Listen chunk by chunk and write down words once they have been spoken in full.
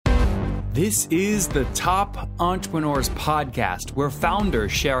This is the Top Entrepreneurs Podcast, where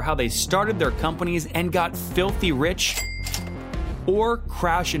founders share how they started their companies and got filthy rich or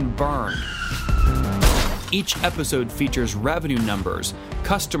crash and burn. Each episode features revenue numbers,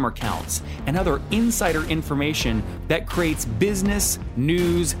 customer counts, and other insider information that creates business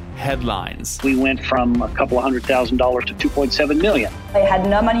news headlines. We went from a couple of $100,000 to $2.7 million. I had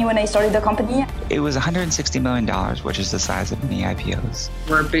no money when I started the company. It was $160 million, which is the size of many IPOs.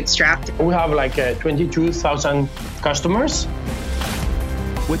 We're bootstrapped. We have like 22,000 customers.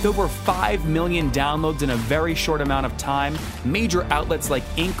 With over 5 million downloads in a very short amount of time, major outlets like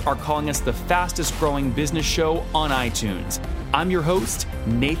Inc. are calling us the fastest growing business show on iTunes. I'm your host,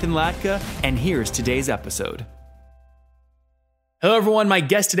 Nathan Latka, and here's today's episode. Hello, everyone. My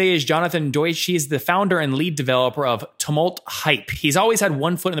guest today is Jonathan Deutsch. He's the founder and lead developer of Tumult Hype. He's always had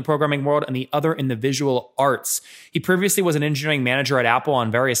one foot in the programming world and the other in the visual arts. He previously was an engineering manager at Apple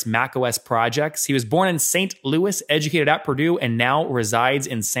on various macOS projects. He was born in St. Louis, educated at Purdue, and now resides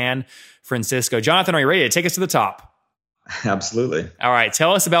in San Francisco. Jonathan, are you ready to take us to the top? Absolutely. All right.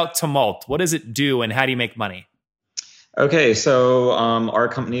 Tell us about Tumult. What does it do and how do you make money? Okay. So our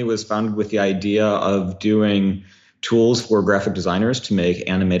company was founded with the idea of doing tools for graphic designers to make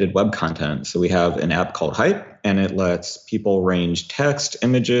animated web content. So we have an app called Hype, and it lets people range text,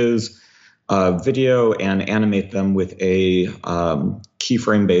 images, video, and animate them with a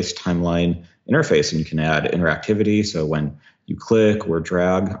keyframe-based timeline interface. And you can add interactivity. So when you click or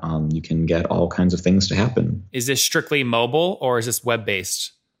drag, you can get all kinds of things to happen. Is this strictly mobile or is this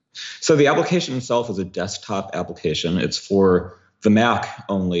web-based? So the application itself is a desktop application. It's for the Mac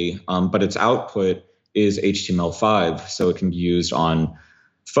only, but its output is HTML5, so it can be used on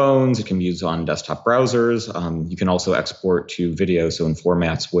phones, it can be used on desktop browsers. You can also export to video, so in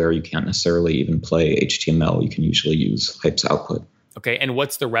formats where you can't necessarily even play HTML, you can usually use Hype's output. Okay, and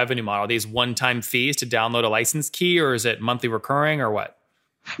what's the revenue model? Are these one-time fees to download a license key, or is it monthly recurring, or what?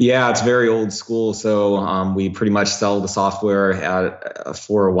 Yeah, it's very old school, so we pretty much sell the software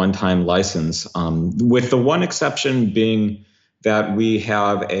for a one-time license, with the one exception being that we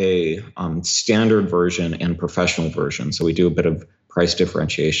have a standard version and professional version. So we do a bit of price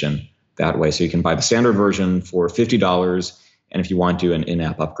differentiation that way. So you can buy the standard version for $50, and if you want to do an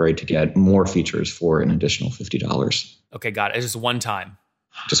in-app upgrade to get more features for an additional $50. Okay, got it. It's just one time.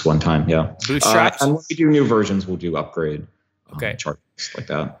 Just one time, yeah. Bootstrapped? And when we do new versions, we'll do upgrade charges like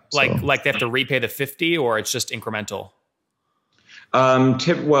that. Like they have to repay the $50, or it's just incremental?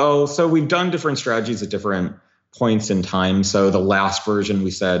 So we've done different strategies at different points in time. So the last version,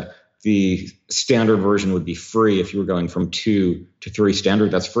 we said the standard version would be free. If you were going from 2 to 3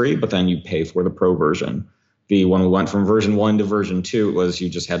 standard, that's free, but then you pay for the pro version. When we went from version 1 to version 2, it was you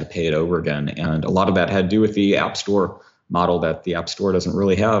just had to pay it over again. And a lot of that had to do with the App Store model, that the App Store doesn't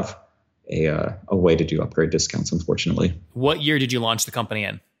really have a way to do upgrade discounts, unfortunately. What year did you launch the company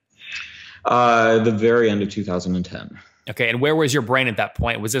in? The very end of 2010. Okay, and where was your brain at that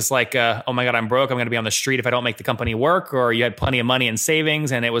point? Was this like, oh my God, I'm broke, I'm going to be on the street if I don't make the company work? Or you had plenty of money in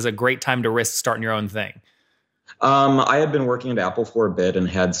savings and it was a great time to risk starting your own thing? I had been working at Apple for a bit and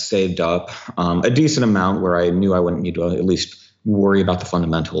had saved up a decent amount where I knew I wouldn't need to at least worry about the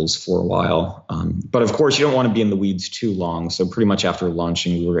fundamentals for a while. But of course, you don't want to be in the weeds too long. So pretty much after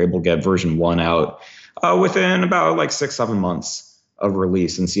launching, we were able to get version 1 out within about 6-7 months of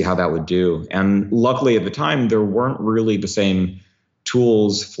release and see how that would do. And luckily at the time, there weren't really the same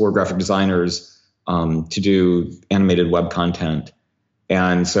tools for graphic designers to do animated web content.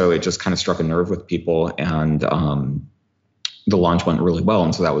 And so it just kind of struck a nerve with people, and the launch went really well.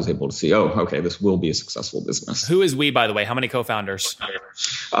 And so that was able to see, this will be a successful business. Who is we, by the way? How many co-founders?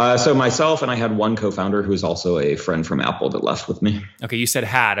 So myself, and I had one co-founder who is also a friend from Apple that left with me. Okay, you said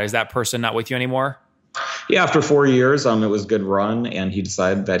had. Is that person not with you anymore? Yeah, after 4 years, it was a good run, and he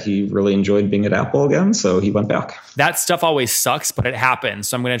decided that he really enjoyed being at Apple again, so he went back. That stuff always sucks, but it happens.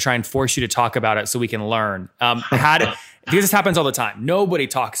 So I'm going to try and force you to talk about it so we can learn. Because this happens all the time. Nobody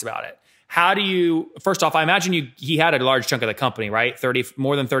talks about it. How do you? First off, I imagine he had a large chunk of the company, right?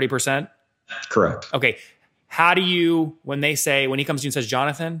 More than 30%. Correct. Okay. How do you? When he comes to you and says,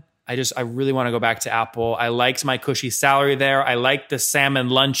 Jonathan, I really want to go back to Apple. I liked my cushy salary there. I liked the salmon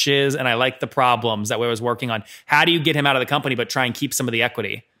lunches, and I liked the problems that I was working on. How do you get him out of the company, but try and keep some of the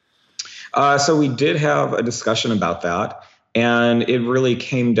equity? So we did have a discussion about that, and it really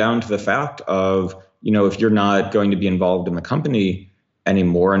came down to the fact of, if you're not going to be involved in the company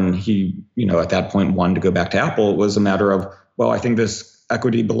anymore, and he, at that point wanted to go back to Apple, it was a matter of, I think this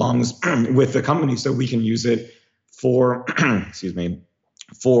equity belongs with the company, so we can use it for,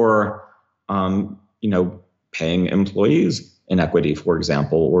 for paying employees in equity, for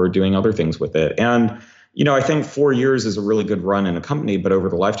example, or doing other things with it. And, I think 4 years is a really good run in a company, but over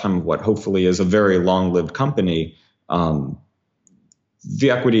the lifetime of what hopefully is a very long-lived company,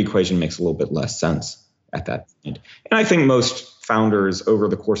 the equity equation makes a little bit less sense at that point. And I think most founders over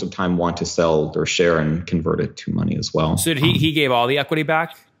the course of time want to sell their share and convert it to money as well. So he gave all the equity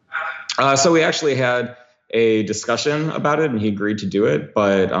back? So we actually had a discussion about it and he agreed to do it.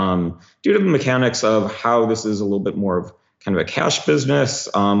 But due to the mechanics of how this is a little bit more of kind of a cash business,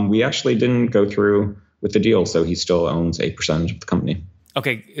 we actually didn't go through with the deal. So he still owns a percentage of the company.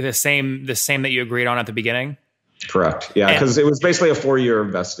 Okay. The same that you agreed on at the beginning? Correct. Yeah. Because it was basically a 4-year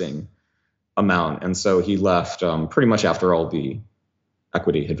vesting amount. And so he left pretty much after all the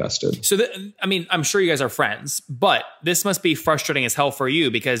equity had vested. So, I'm sure you guys are friends, but this must be frustrating as hell for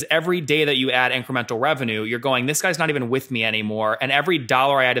you because every day that you add incremental revenue, you're going, this guy's not even with me anymore. And every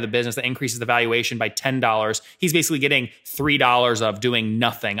dollar I add to the business that increases the valuation by $10, he's basically getting $3 of doing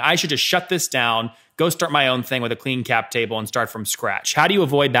nothing. I should just shut this down, go start my own thing with a clean cap table and start from scratch. How do you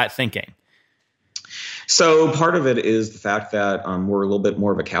avoid that thinking? So part of it is the fact that we're a little bit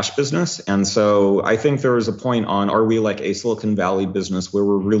more of a cash business. And so I think there is a point on, are we like a Silicon Valley business where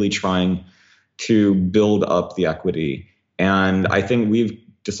we're really trying to build up the equity? And I think we've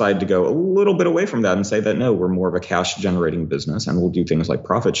decided to go a little bit away from that and say that, no, we're more of a cash generating business and we'll do things like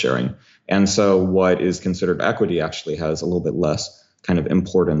profit sharing. And so what is considered equity actually has a little bit less kind of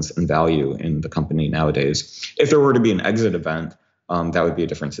importance and value in the company nowadays. If there were to be an exit event, that would be a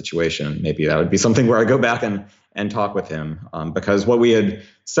different situation. Maybe that would be something where I go back and talk with him because what we had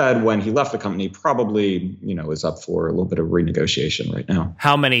said when he left the company probably, is up for a little bit of renegotiation right now.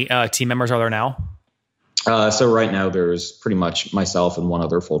 How many team members are there now? So right now there's pretty much myself and one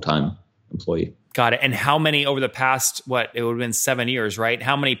other full-time employee. Got it. And how many over the past, it would have been 7 years, right?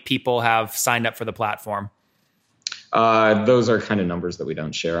 How many people have signed up for the platform? Those are kind of numbers that we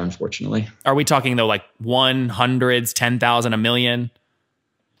don't share, unfortunately. Are we talking though, like 100s, 10,000, a million?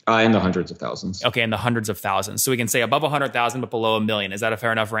 In the hundreds of thousands. Okay, in the hundreds of thousands. So we can say above 100,000, but below $1 million. Is that a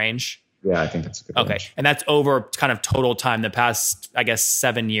fair enough range? Yeah, I think that's a good range. Okay, and that's over kind of total time, the past, I guess,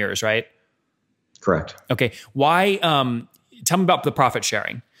 7 years, right? Correct. Okay, why? Tell me about the profit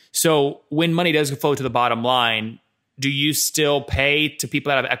sharing. So when money does flow to the bottom line, do you still pay to people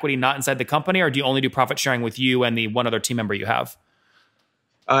that have equity not inside the company, or do you only do profit sharing with you and the one other team member you have?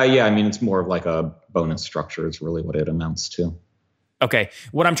 Yeah, it's more of like a bonus structure is really what it amounts to. Okay.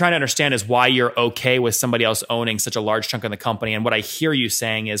 What I'm trying to understand is why you're okay with somebody else owning such a large chunk of the company. And what I hear you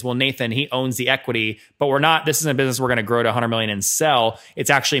saying is, well, Nathan, he owns the equity, but this isn't a business we're going to grow to 100 million and sell. It's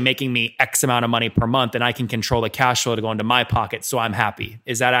actually making me X amount of money per month and I can control the cash flow to go into my pocket. So I'm happy.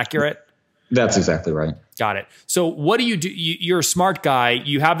 Is that accurate? That's exactly right. Got it. So what do you do? You're a smart guy.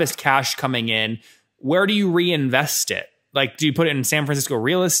 You have this cash coming in. Where do you reinvest it? Like, do you put it in San Francisco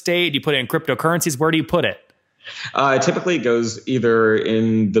real estate? Do you put it in cryptocurrencies? Where do you put it? Typically it goes either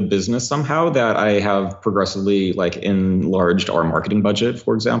in the business somehow that I have progressively enlarged our marketing budget,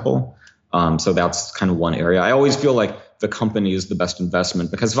 for example. So that's kind of one area. I always feel like the company is the best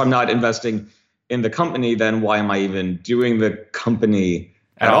investment because if I'm not investing in the company, then why am I even doing the company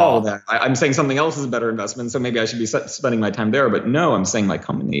at all? I'm saying something else is a better investment. So maybe I should be spending my time there. But no, I'm saying my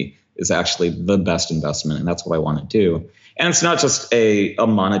company is actually the best investment. And that's what I want to do. And it's not just a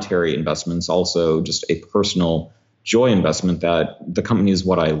monetary investment. It's also just a personal joy investment that the company is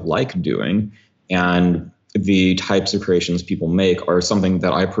what I like doing. And the types of creations people make are something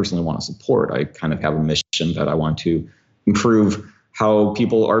that I personally want to support. I kind of have a mission that I want to improve how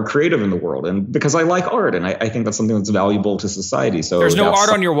people are creative in the world. And because I like art and I think that's something that's valuable to society. So there's no art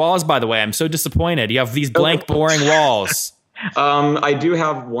on your walls, by the way. I'm so disappointed. You have these blank, boring walls. I do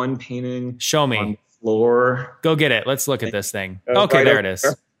have one painting. Show me. On the floor. Go get it. Let's look at this thing. Okay, right there it is.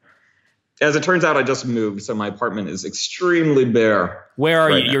 As it turns out, I just moved, so my apartment is extremely bare. Where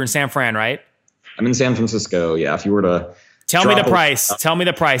are you? You're in San Fran, right? I'm in San Francisco. Yeah, if you were to tell me the price. Tell me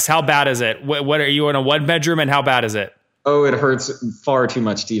the price. How bad is it? What are you in a one bedroom, and how bad is it? Oh, it hurts far too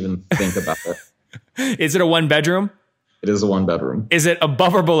much to even think about it. Is it a one bedroom? It is a one bedroom. Is it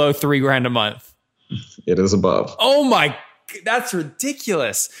above or below $3,000 a month? It is above. Oh my, that's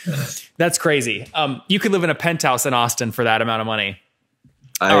ridiculous. That's crazy. You could live in a penthouse in Austin for that amount of money.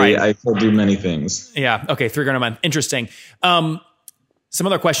 I will do many things. Yeah. Okay. $3,000 a month. Interesting. Some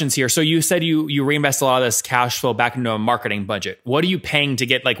other questions here. So you said you reinvest a lot of this cash flow back into a marketing budget. What are you paying to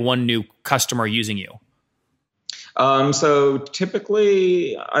get one new customer using you? So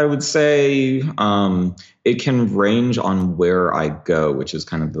typically I would say it can range on where I go, which is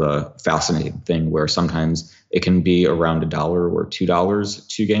kind of the fascinating thing where sometimes it can be around $1 or $2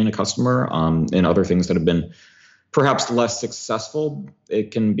 to gain a customer. And other things that have been perhaps less successful,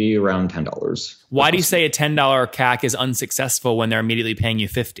 it can be around $10. Why do you say a $10 CAC is unsuccessful when they're immediately paying you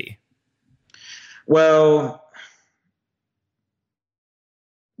 $50? Well,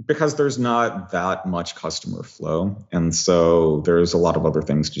 because there's not that much customer flow. And so there's a lot of other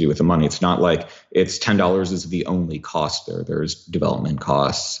things to do with the money. It's not like it's $10 is the only cost there. There's development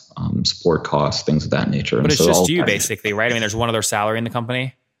costs, support costs, things of that nature. But and it's so just you basically, right? I mean, there's one other salary in the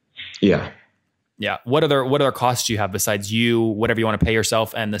company. Yeah. Yeah. What other costs do you have besides you, whatever you want to pay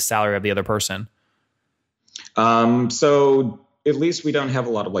yourself, and the salary of the other person? So at least we don't have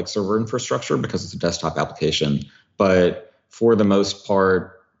a lot of like server infrastructure because it's a desktop application. But for the most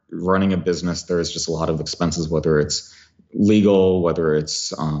part, running a business, there's just a lot of expenses, whether it's legal, whether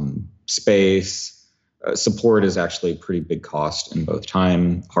it's space. Support is actually a pretty big cost in both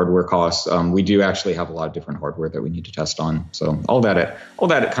time, hardware costs. We do actually have a lot of different hardware that we need to test on. So all that it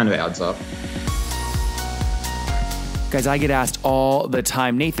kind of adds up. Guys, I get asked all the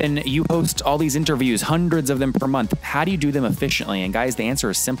time, Nathan, you host all these interviews, hundreds of them per month. How do you do them efficiently? And guys, the answer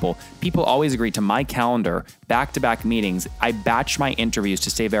is simple. People always agree to my calendar, back-to-back meetings. I batch my interviews to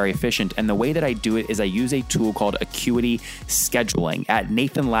stay very efficient. And the way that I do it is I use a tool called Acuity Scheduling at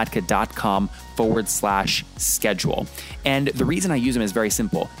nathanlatka.com/schedule. And the reason I use them is very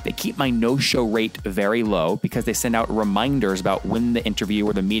simple. They keep my no-show rate very low because they send out reminders about when the interview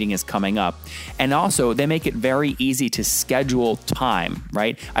or the meeting is coming up. And also, they make it very easy to schedule time,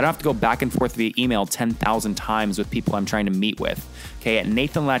 right? I don't have to go back and forth via email 10,000 times with people I'm trying to meet with. Okay, at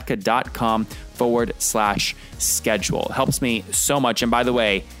nathanlatka.com/schedule. It helps me so much. And by the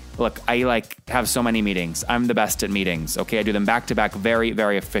way, look, I have so many meetings. I'm the best at meetings. Okay, I do them back to back, very,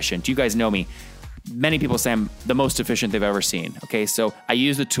 very efficient. You guys know me. Many people say I'm the most efficient they've ever seen. Okay, so I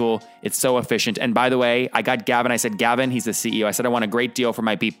use the tool. It's so efficient. And by the way, I got Gavin. I said, Gavin, he's the CEO. I said, I want a great deal for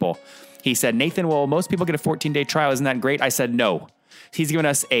my people. He said, Nathan, well, most people get a 14-day trial. Isn't that great? I said, no. He's given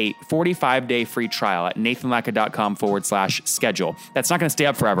us a 45-day free trial at nathanlatka.com/schedule. That's not going to stay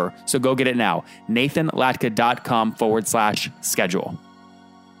up forever. So go get it now. nathanlatka.com/schedule.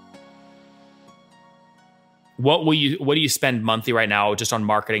 What do you spend monthly right now just on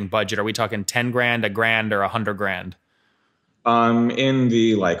marketing budget? Are we talking 10 grand, $1,000, or 100 grand? In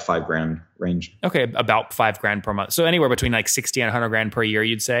the like $5,000 range. Okay, about $5,000 per month. So anywhere between like 60 and 100 grand per year,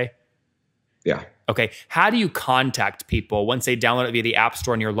 you'd say? Yeah. Okay. How do you contact people once they download it via the App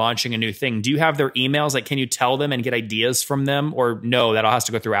Store and you're launching a new thing? Do you have their emails? Like, can you tell them and get ideas from them? Or no, that all has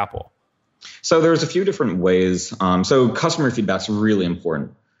to go through Apple? So there's a few different ways. So customer feedback is really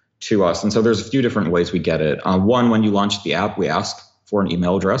important to us. And so there's a few different ways we get it. One, when you launch the app, we ask for an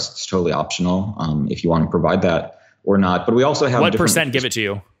email address. It's totally optional if you want to provide that or not. But we also have what percent give it to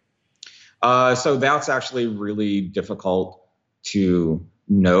you? So that's actually really difficult to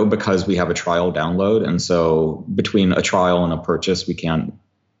know because we have a trial download. And so between a trial and a purchase, we can't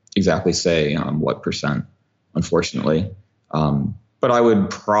exactly say what percent, unfortunately. But I would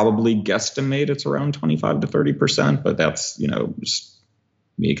probably guesstimate it's around 25 to 30%, but that's, just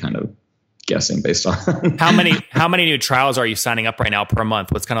me kind of guessing based on how many new trials are you signing up right now per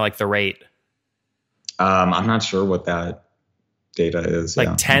month? What's kind of like the rate? I'm not sure what that data is.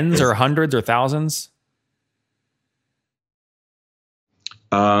 Like tens or hundreds or thousands?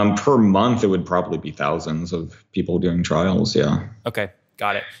 Per month, it would probably be thousands of people doing trials. Yeah. Okay.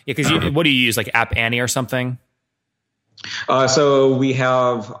 Got it. Yeah. Because what do you use? Like App Annie or something? So we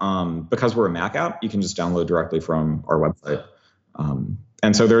have, because we're a Mac app, you can just download directly from our website.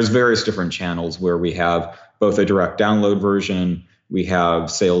 And so there's various different channels where we have both a direct download version. We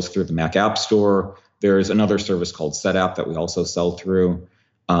have sales through the Mac App Store. There's another service called SetApp that we also sell through.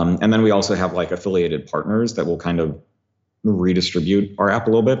 And then we also have like affiliated partners that will kind of redistribute our app a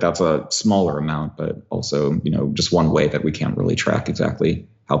little bit. That's a smaller amount, but also, just one way that we can't really track exactly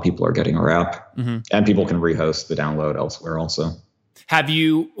how people are getting our app. Mm-hmm. And people can rehost the download elsewhere also.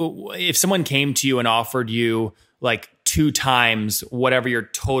 If someone came to you and offered you like 2 times whatever your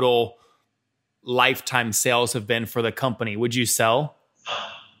total lifetime sales have been for the company, would you sell?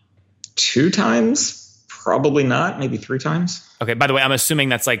 2 times? Probably not. Maybe 3 times. Okay. By the way, I'm assuming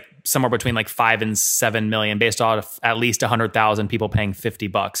that's like somewhere between like 5 and 7 million based on at least 100,000 people paying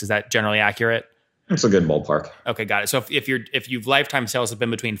 $50. Is that generally accurate? It's a good ballpark. Okay, got it. So if you've lifetime sales have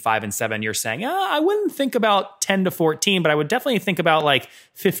been between 5 and 7, you're saying, I wouldn't think about 10 to 14, but I would definitely think about like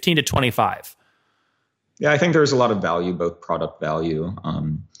 15 to 25. Yeah, I think there's a lot of value, both product value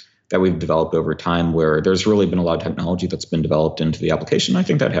that we've developed over time, where there's really been a lot of technology that's been developed into the application. I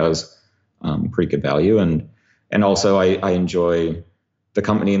think that has pretty good value, and also I enjoy the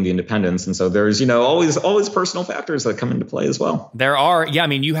company and the independence. And so there's, always personal factors that come into play as well. There are. Yeah. I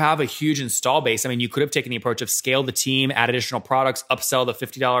mean, you have a huge install base. I mean, you could have taken the approach of scale the team, add additional products, upsell the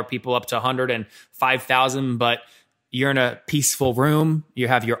 $50 people up to 100 and 5,000, but you're in a peaceful room. You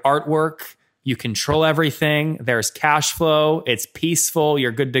have your artwork. You control everything. There's cash flow. It's peaceful.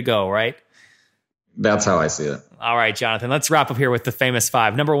 You're good to go, right? That's how I see it. All right, Jonathan, let's wrap up here with the famous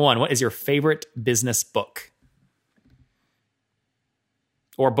 5. Number 1, what is your favorite business book?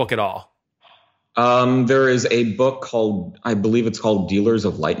 Or book at all? There is a book called, I believe it's called Dealers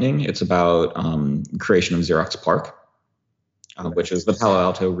of Lightning. It's about creation of Xerox PARC, which is the Palo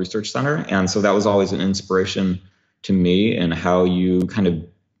Alto Research Center. And so that was always an inspiration to me in how you kind of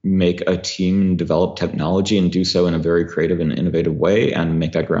make a team and develop technology and do so in a very creative and innovative way and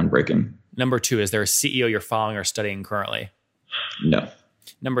make that groundbreaking. Number 2, is there a CEO you're following or studying currently? No.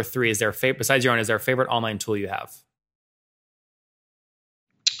 Number 3, is there besides your own, is there a favorite online tool you have?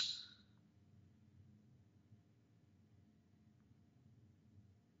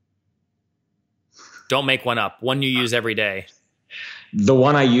 Don't make one up. One you use every day. The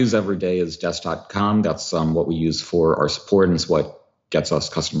one I use every day is Desk.com. That's what we use for our support, and it's what gets us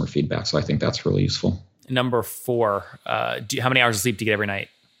customer feedback. So I think that's really useful. Number 4, how many hours of sleep do you get every night?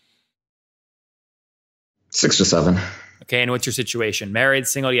 6 to 7. Okay, and what's your situation? Married,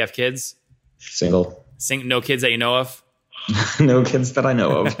 single, do you have kids? Single. No kids that you know of? No kids that I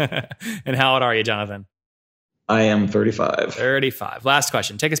know of. And how old are you, Jonathan? I am 35. 35. Last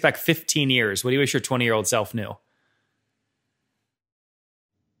question. Take us back 15 years. What do you wish your 20-year-old self knew?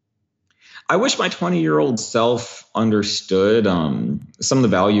 I wish my 20-year-old self understood some of the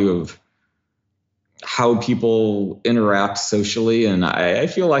value of how people interact socially. And I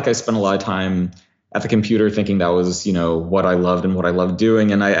feel like I spent a lot of time at the computer thinking that was, what I loved and what I loved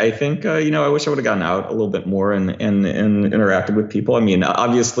doing. And I think, I wish I would have gotten out a little bit more and interacted with people. I mean,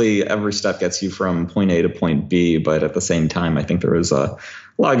 obviously every step gets you from point A to point B, but at the same time, I think there was a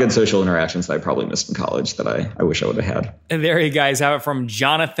lot of good social interactions that I probably missed in college that I wish I would have had. And there you guys have it from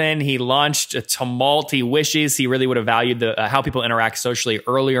Jonathan. He launched Tumult. He wishes he really would have valued how people interact socially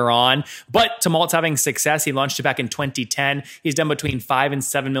earlier on. But Tumult's having success. He launched it back in 2010. He's done between $5 and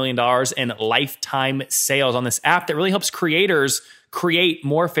 $7 million in lifetime sales on this app that really helps creators create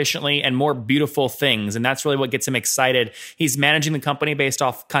more efficiently and more beautiful things. And that's really what gets him excited. He's managing the company based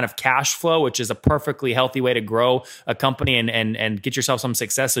off kind of cash flow, which is a perfectly healthy way to grow a company and get yourself some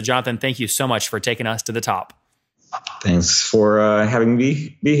success. So Jonathan, thank you so much for taking us to the top. Thanks for having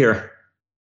me be here.